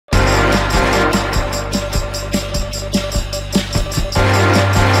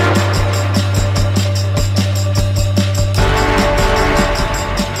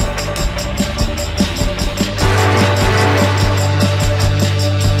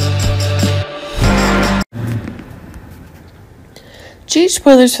GH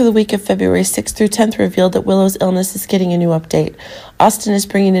spoilers for the week of February 6th through 10th revealed that Willow's illness is getting a new update. Austin is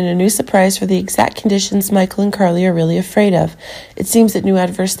bringing in a new surprise for the exact conditions Michael and Carly are really afraid of. It seems that new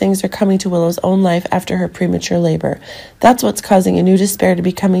adverse things are coming to Willow's own life after her premature labor. That's what's causing a new despair to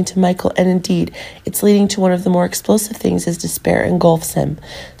be coming to Michael, and indeed, it's leading to one of the more explosive things as despair engulfs him.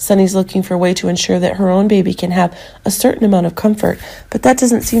 Sunny's looking for a way to ensure that her own baby can have a certain amount of comfort, but that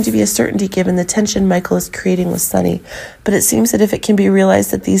doesn't seem to be a certainty given the tension Michael is creating with Sunny. But it seems that if it can be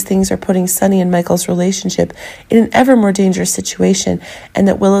realized that these things are putting Sunny and Michael's relationship in an ever more dangerous situation, and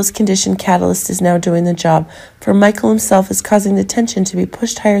that Willow's condition catalyst is now doing the job, for Michael himself is causing the tension to be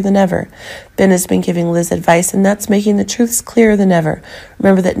pushed higher than ever. Ben has been giving Liz advice, and that's making the truths clearer than ever.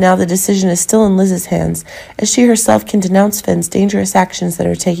 Remember that now the decision is still in Liz's hands, as she herself can denounce Finn's dangerous actions that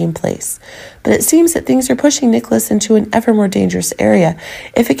are taking place. But it seems that things are pushing Nicholas into an ever more dangerous area,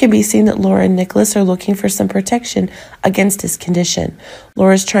 if it can be seen that Laura and Nicholas are looking for some protection against his condition.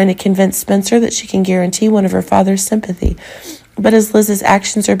 Laura's trying to convince Spencer that she can guarantee one of her father's sympathy. But as Liz's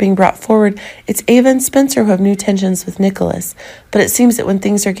actions are being brought forward, it's Ava and Spencer who have new tensions with Nicholas. But it seems that when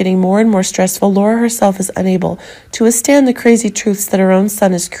things are getting more and more stressful, Laura herself is unable to withstand the crazy truths that her own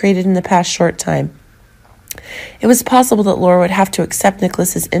son has created in the past short time. It was possible that Laura would have to accept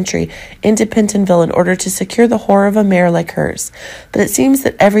Nicholas's entry into Pentonville in order to secure the horror of a mare like hers. But it seems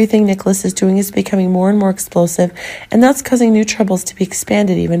that everything Nicholas is doing is becoming more and more explosive, and that's causing new troubles to be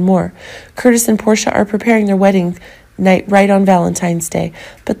expanded even more. Curtis and Portia are preparing their wedding night right on Valentine's Day,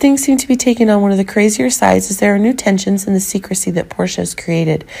 but things seem to be taking on one of the crazier sides as there are new tensions in the secrecy that Portia has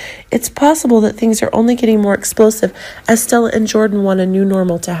created. It's possible that things are only getting more explosive as Stella and Jordan want a new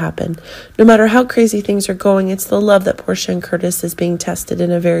normal to happen. No matter how crazy things are going, it's the love that Portia and Curtis is being tested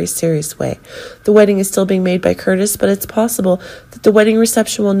in a very serious way. The wedding is still being made by Curtis, but it's possible that the wedding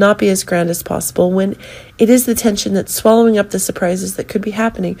reception will not be as grand as possible when it is the tension that's swallowing up the surprises that could be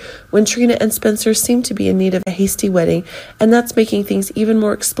happening when Trina and Spencer seem to be in need of a hasty wedding, and that's making things even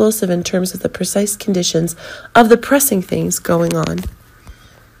more explosive in terms of the precise conditions of the pressing things going on.